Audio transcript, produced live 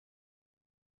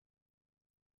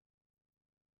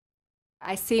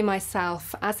I see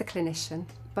myself as a clinician,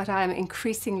 but I am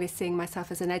increasingly seeing myself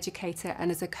as an educator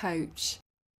and as a coach.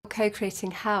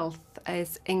 Co-creating health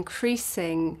is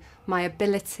increasing my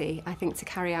ability, I think, to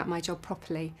carry out my job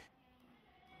properly.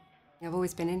 I've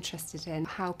always been interested in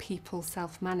how people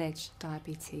self-manage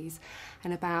diabetes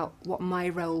and about what my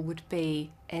role would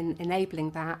be in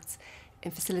enabling that, in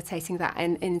facilitating that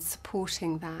and in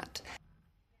supporting that.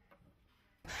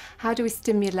 How do we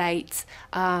stimulate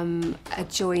a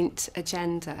joint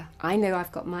agenda? I know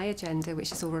I've got my agenda,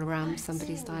 which is all around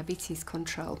somebody's diabetes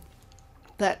control.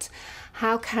 But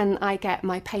how can I get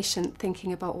my patient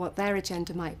thinking about what their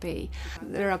agenda might be?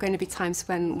 There are going to be times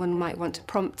when one might want to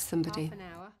prompt somebody.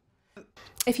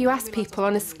 If you ask people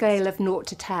on a scale of 0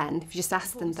 to 10, if you just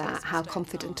ask them that, how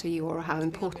confident are you or how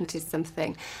important is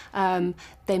something,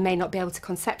 they may not be able to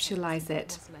conceptualise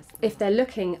it. If they're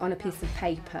looking on a piece of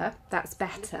paper, that's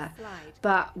better,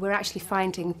 but we're actually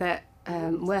finding that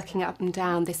working up and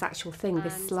down this actual thing,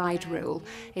 this slide rule,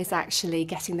 is actually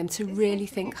getting them to really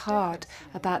think hard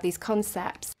about these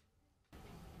concepts.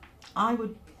 I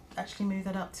would actually move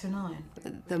that up to 9.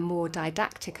 The more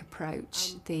didactic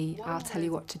approach, the I'll tell you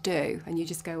what to do and you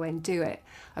just go away and do it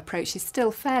approach is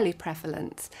still fairly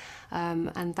prevalent,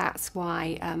 and that's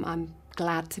why I'm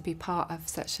glad to be part of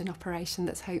such an operation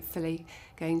that's hopefully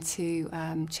going to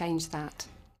change that.